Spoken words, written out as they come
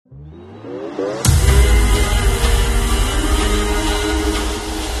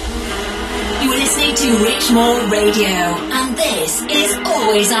Richmore Radio, and this is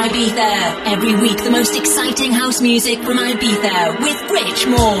Always Ibiza. Every week, the most exciting house music from Ibiza with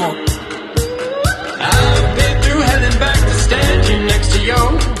Richmore. I've been through hell and back to stand here next to you,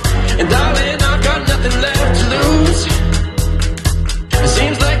 and darling, I've got nothing left to lose. It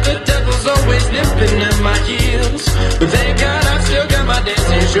seems like the devil's always nipping at my heels, but thank God I've still got my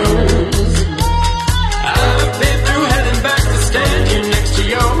dancing shoes. I've been through hell and back to stand here next to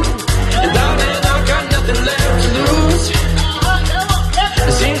you, and darling, I've got nothing left to lose.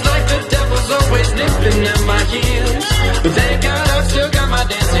 It seems like the devil's always nipping at my heels, but thank God I've still got my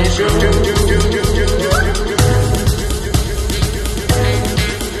dancing shoes.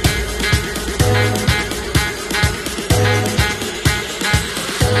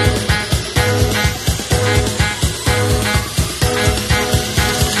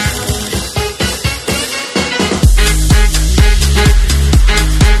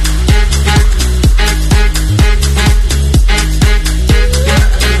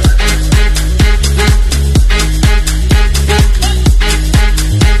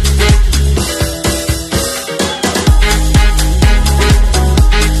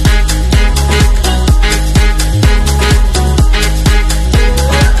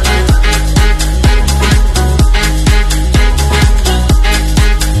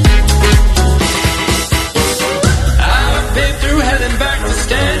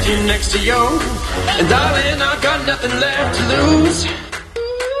 Next to you, and darling, I've got nothing left to lose.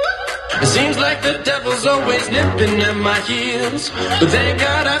 It seems like the devil's always nipping at my heels, but thank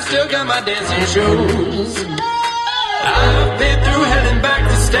God I've still got my dancing shoes. I've been through hell and back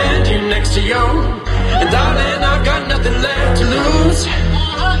to stand here next to you, and darling, I've got nothing left to lose.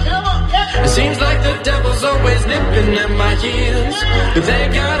 It seems like the devil's always nipping at my heels, but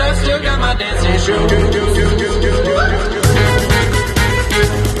thank God I've still got my dancing shoes.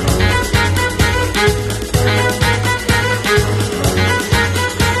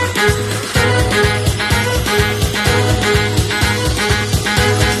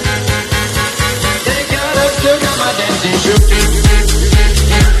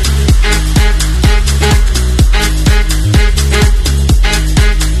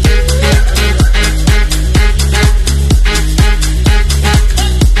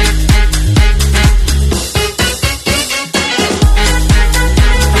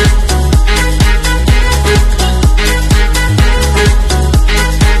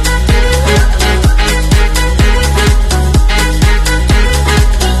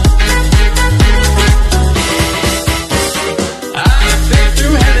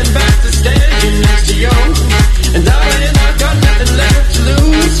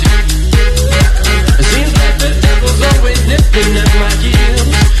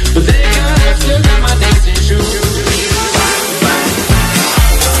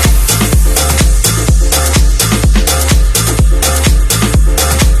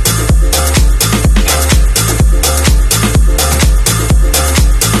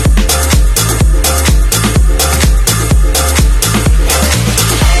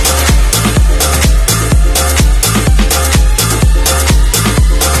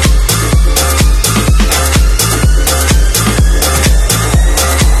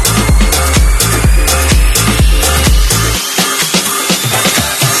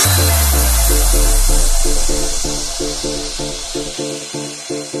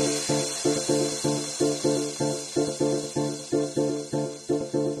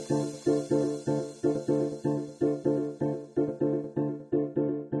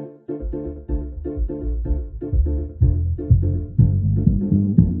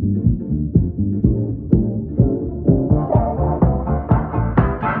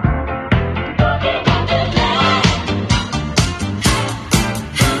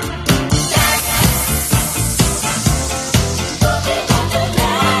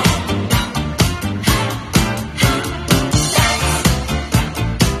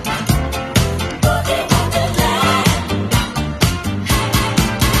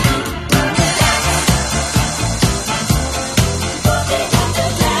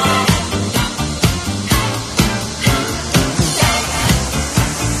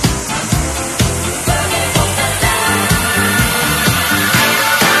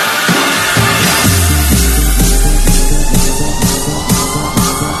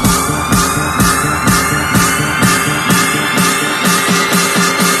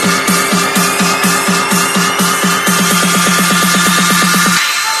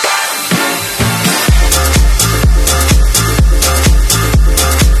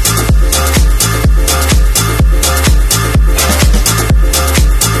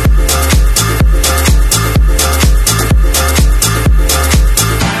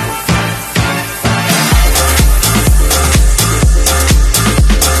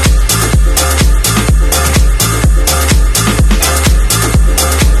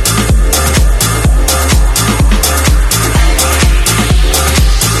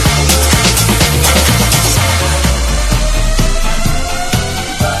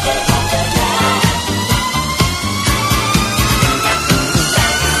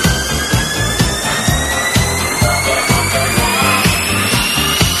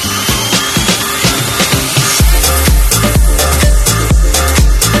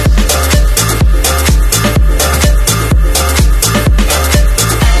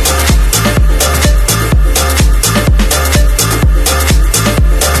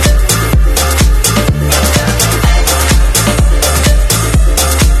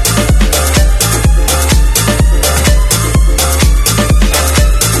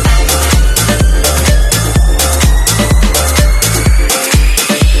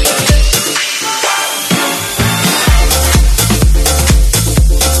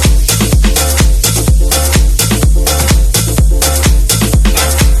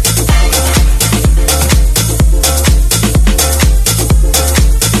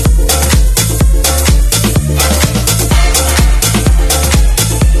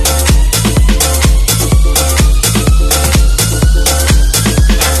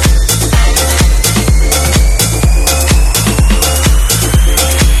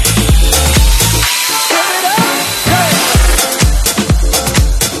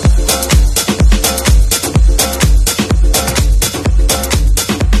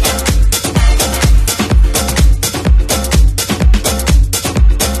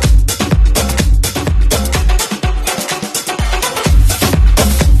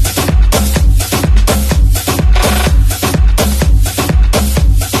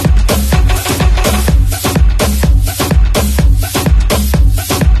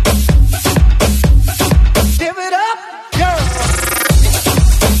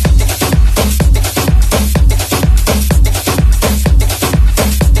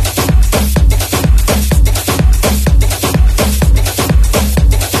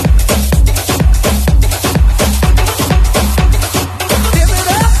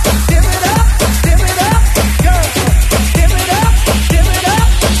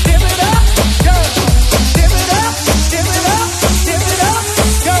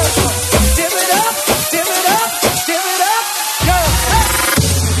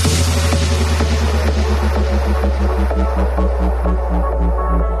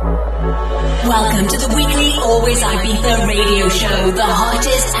 Welcome to the weekly Always Ibiza radio show, the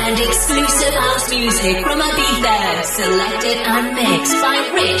hottest and exclusive house music from Ibiza, selected and mixed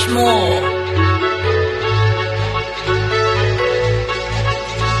by Rich Moore.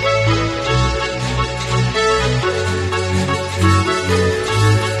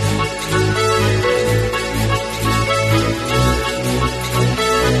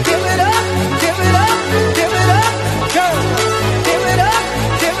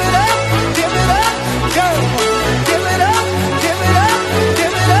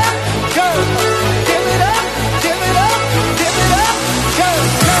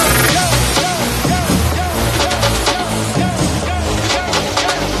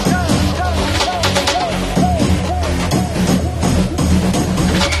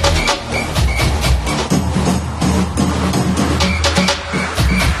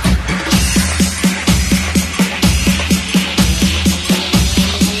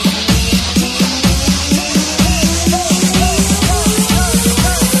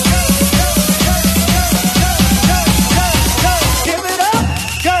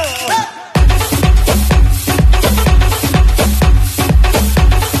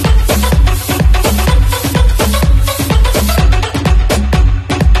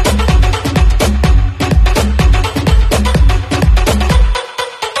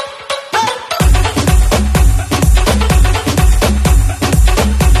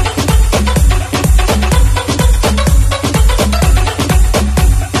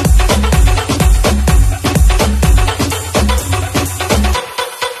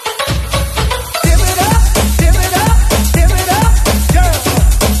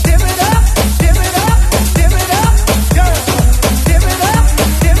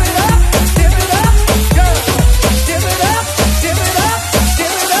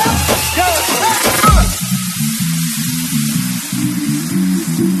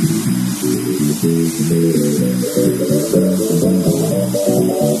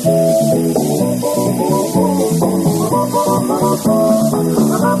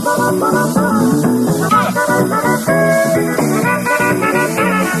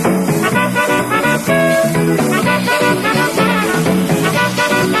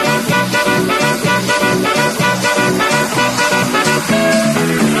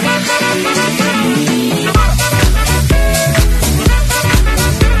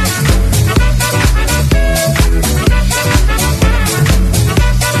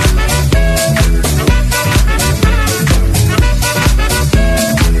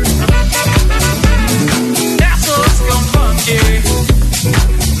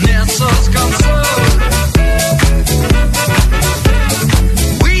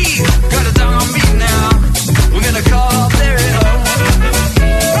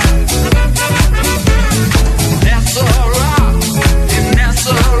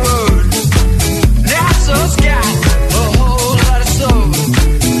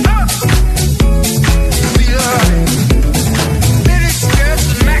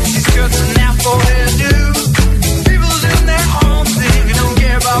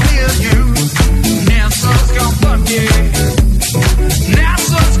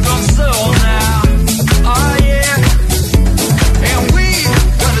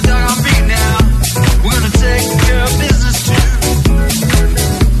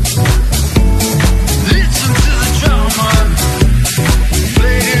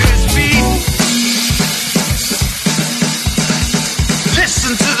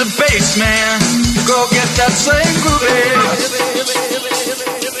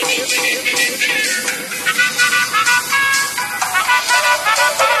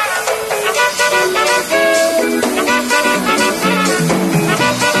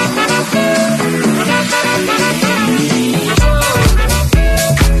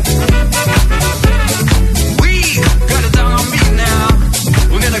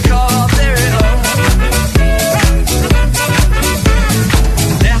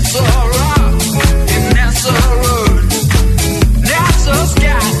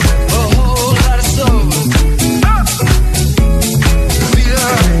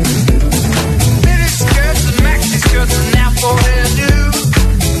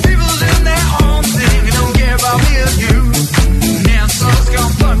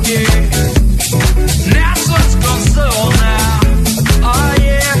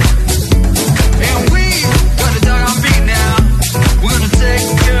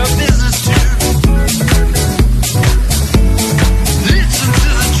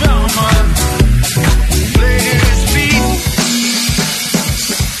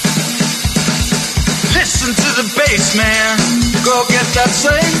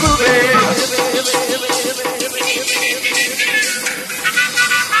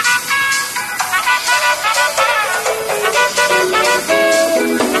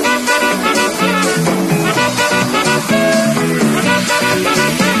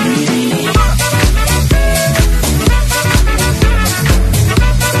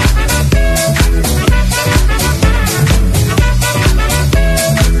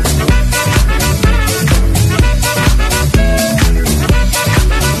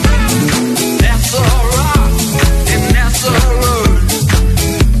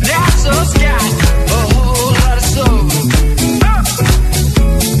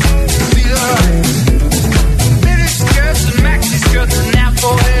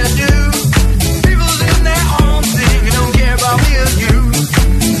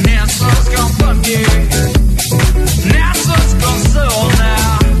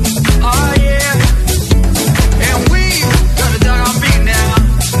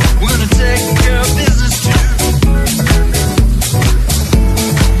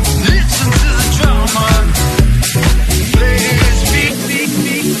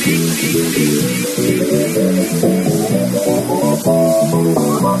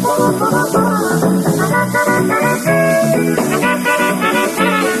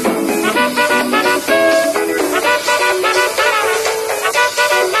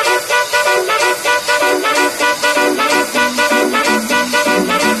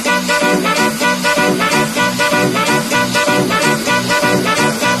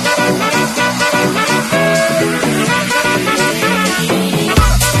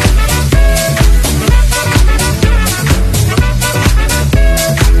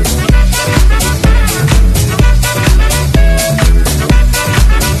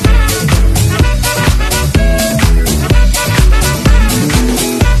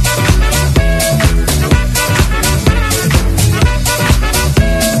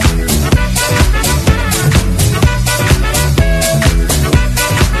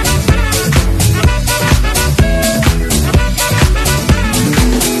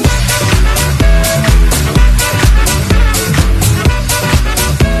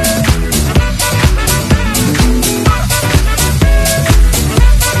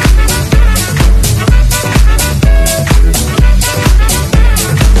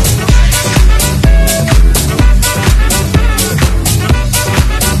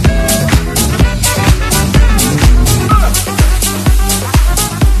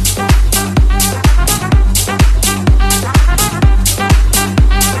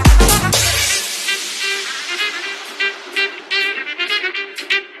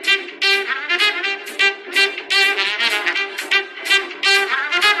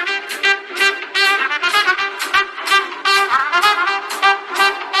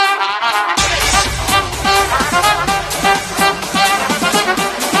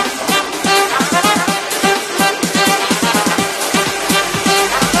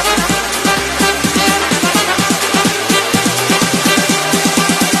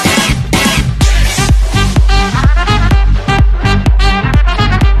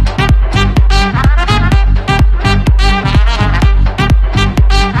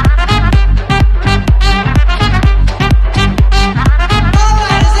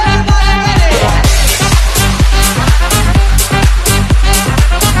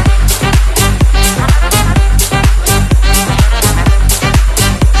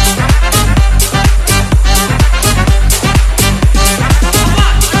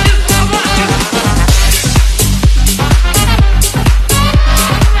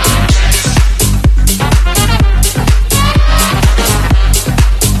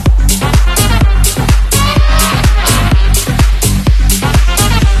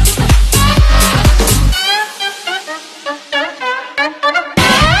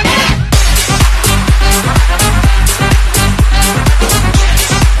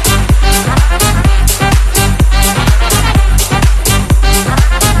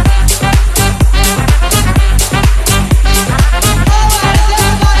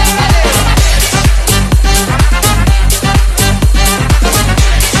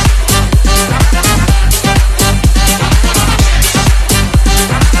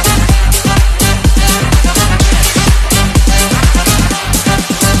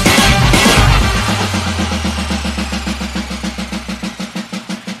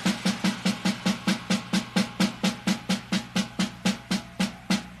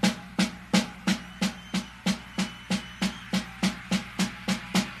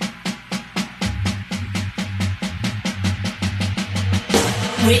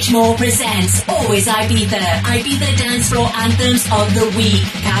 Richmore presents Always Ibiza. Ibiza dance floor anthems of the week.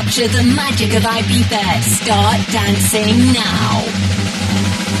 Capture the magic of Ibiza. Start dancing now.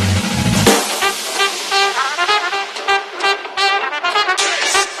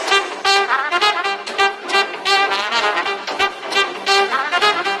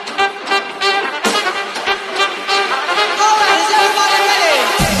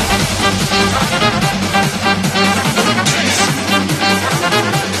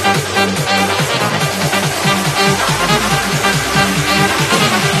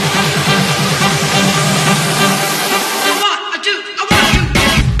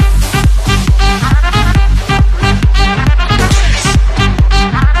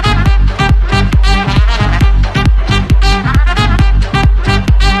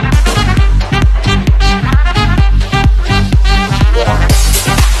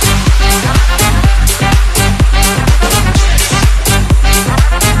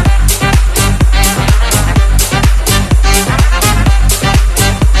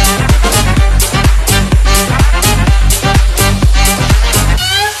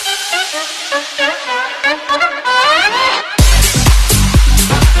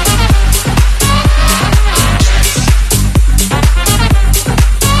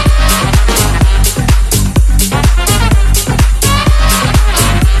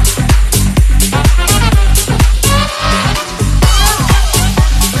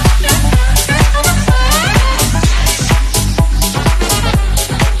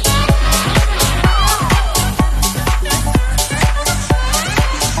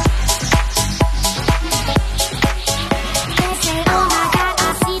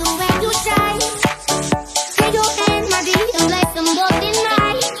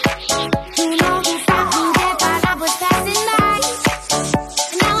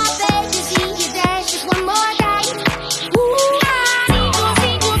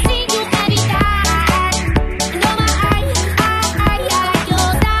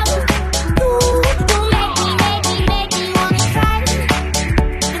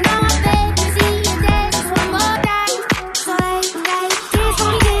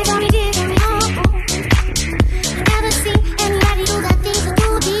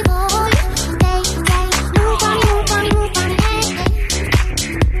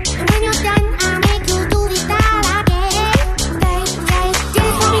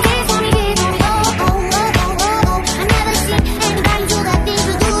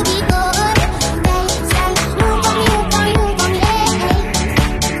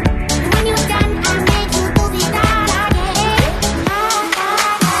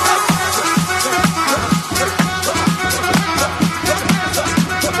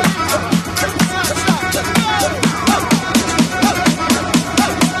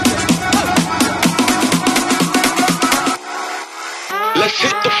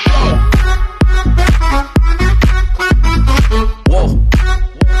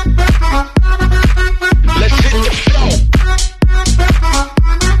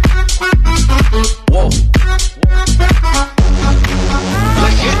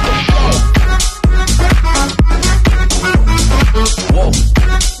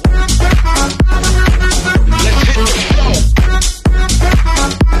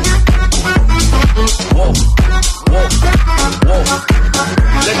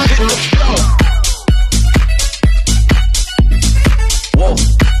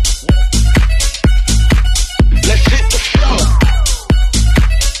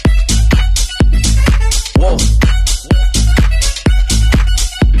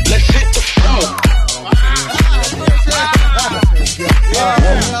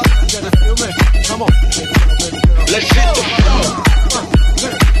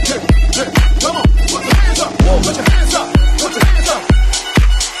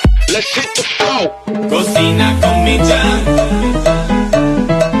 Cocina con mi Jan.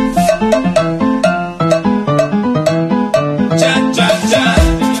 Cha, cha, cha.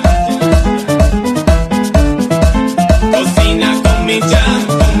 Cocina con mi Jan,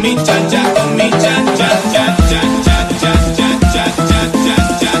 con mi cha, cha, con mi cha, cha, cha, cha, cha, cha, cha, cha, cha,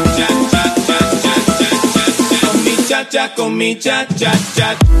 cha, cha, cha, cha, con mi cha, cha, con mi cha, cha,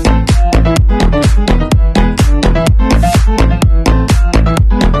 cha.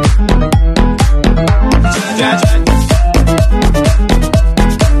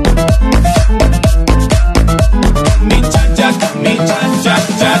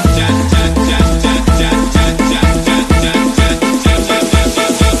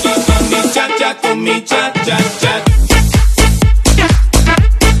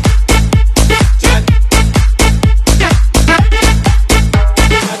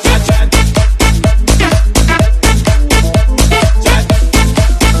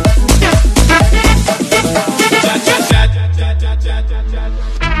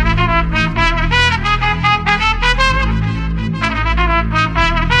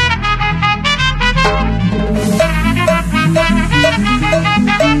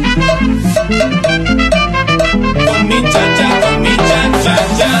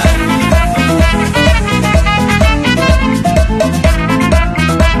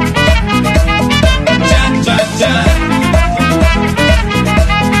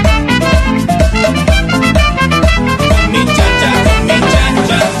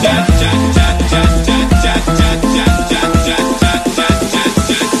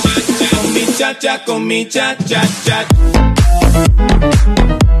 cha con mi cha cha cha.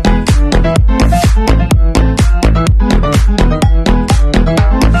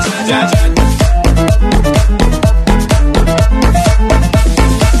 Cha cha.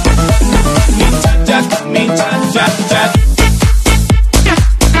 Mi cha cha con mi cha cha cha.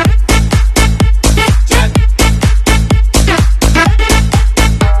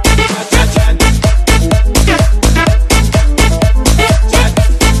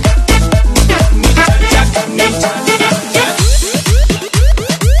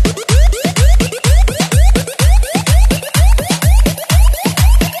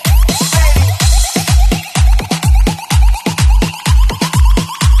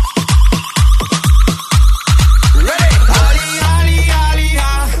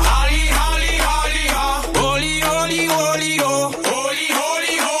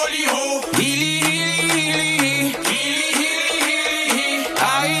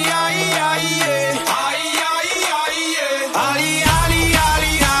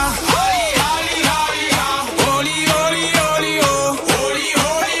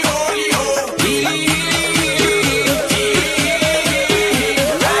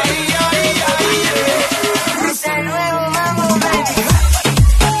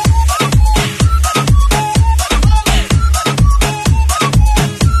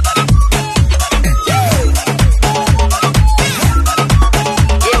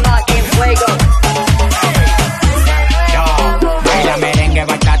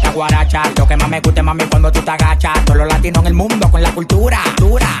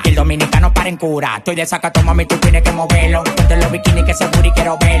 Estoy de sacato, mami, tú tienes que moverlo. Ponte los bikinis que seguro y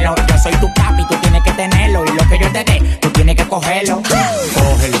quiero verlo. Yo soy tu papi, tú tienes que tenerlo. Y lo que yo te dé, tú tienes que cogerlo.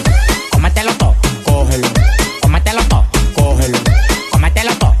 Cógelo, cómetelo todo, cógelo. Cómetelo todo, cógelo.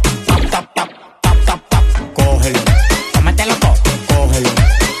 Cómetelo todo, top, top, top, top, top, top, cógelo. Cómetelo todo, cógelo.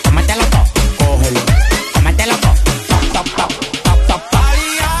 Cómetelo todo, cógelo. Cómetelo todo, top, top, top, top, top, top.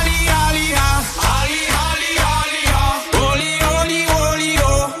 Ali, ali, ali, ali, ali, ali, oli, oli, oli,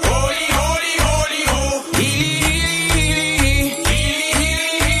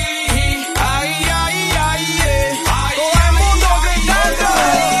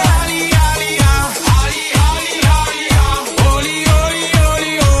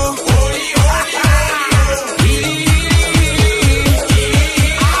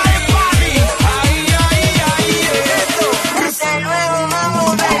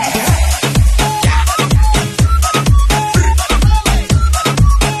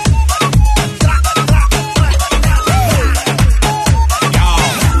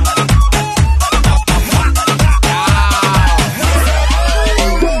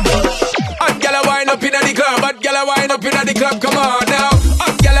 Come on now,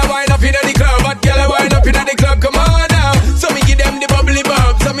 hot gyal a wine up inna the club, hot gyal a wine up inna the club. Come on now, so me give them the bubbly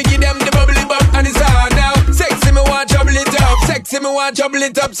bub, so me give them the bubbly bub, and it's hard now. Sexy me want trouble it up, sexy me want trouble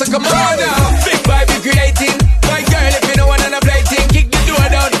it up. So come on now, big vibe creating, my girl if you know one and a plating, kick the door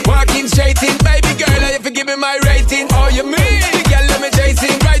down, walking straight in, baby girl if you give me my rating. Oh you mean the girl let me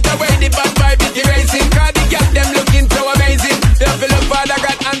chasing, right away the bad vibe is erasing, 'cause the girl them looking so amazing, they feel look Father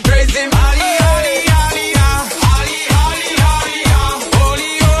God and praise him. Ali, Ali, Ali, Ali, Ali, Ali,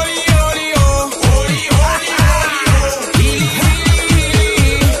 Oli, Oli, Oli, Oli, Oli,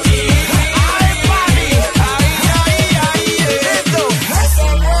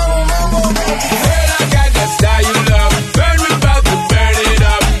 Girl, I got that style you love. Burn me about to burn it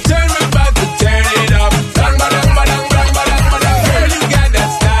up. Turn me about to turn it up. Bang, badang, badang, bang, badang, badang. Girl, you got that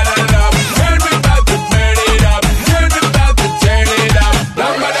style I love. Burn me about to burn it up. Turn me about to turn it up.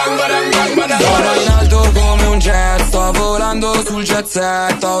 Bang, badang, badang, bang, badang. Sono in alto come un jet, sto volando sul jet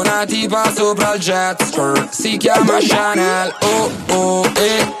set. Ho una tipa sopra il jet skirt, si chiama Chanel. Oh oh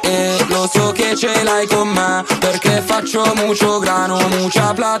lo so che ce l'hai con me, perché faccio mucho grano,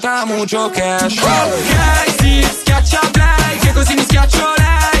 mucha plata, mucho cash. Ok, sì, schiaccia play, che così mi schiaccio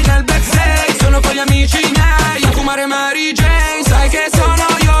lei. Nel backstage sono con gli amici miei, a fumare Mary Jane. Sai che sono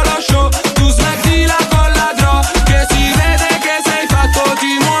io lo show, tu smettila con la draw, che si vede che sei fatto,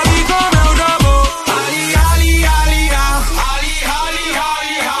 ti muovi come un robot. Ali, Ali, Ali, Ali, Ali,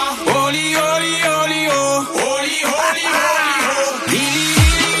 Ali, Oli, Oli, Oli, Oli, Oli, Oli,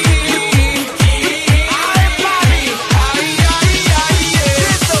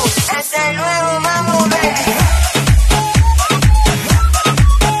 Es el nuevo Mambo Baby.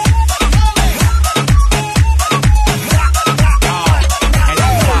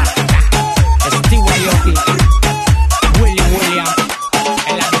 Steve Aoki, William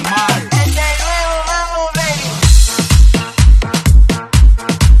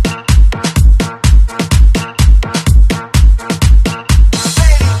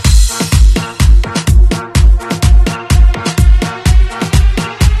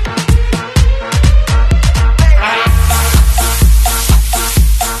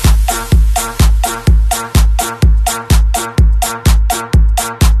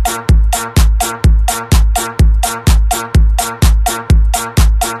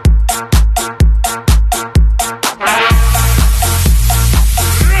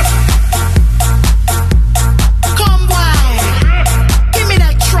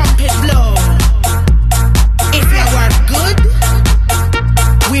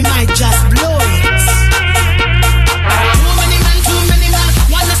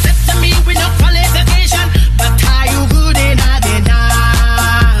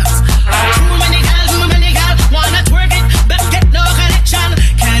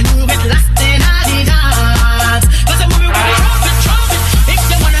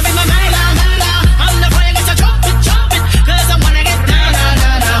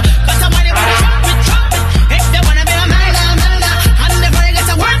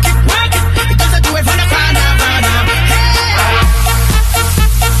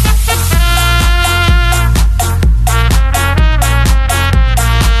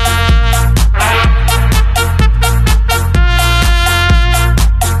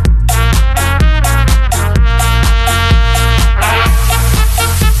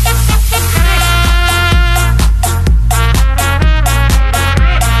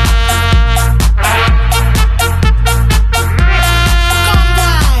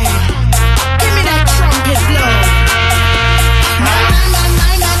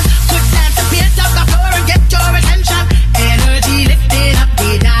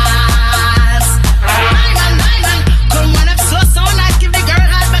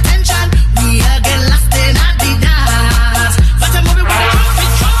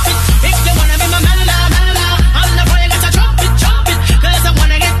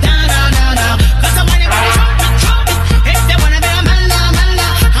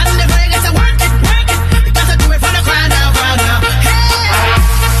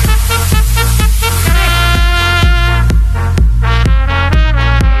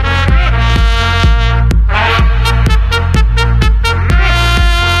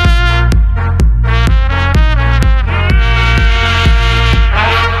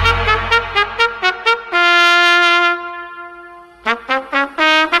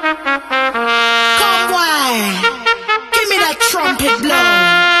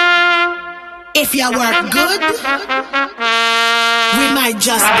If you work good, we might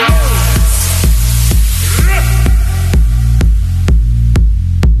just blow.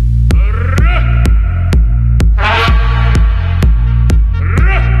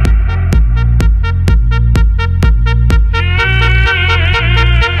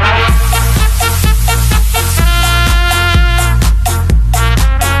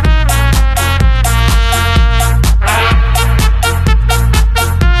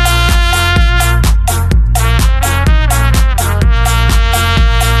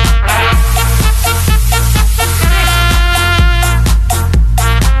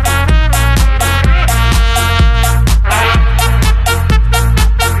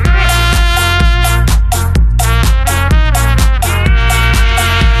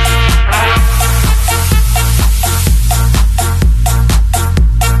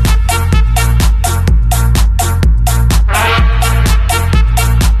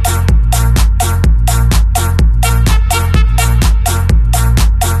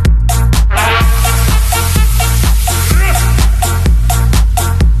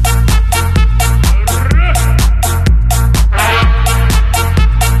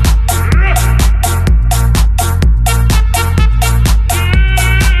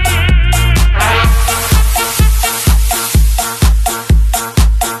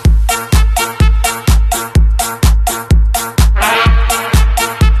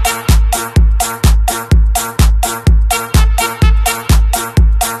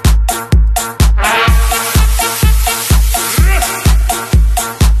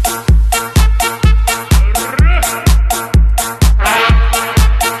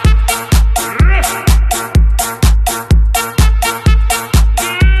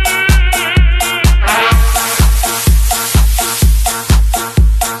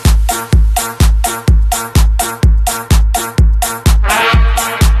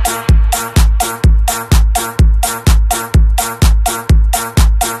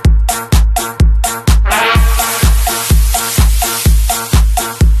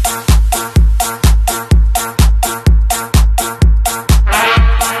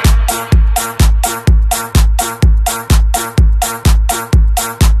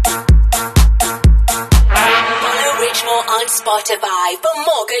 On Spotify for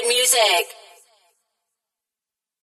more good music.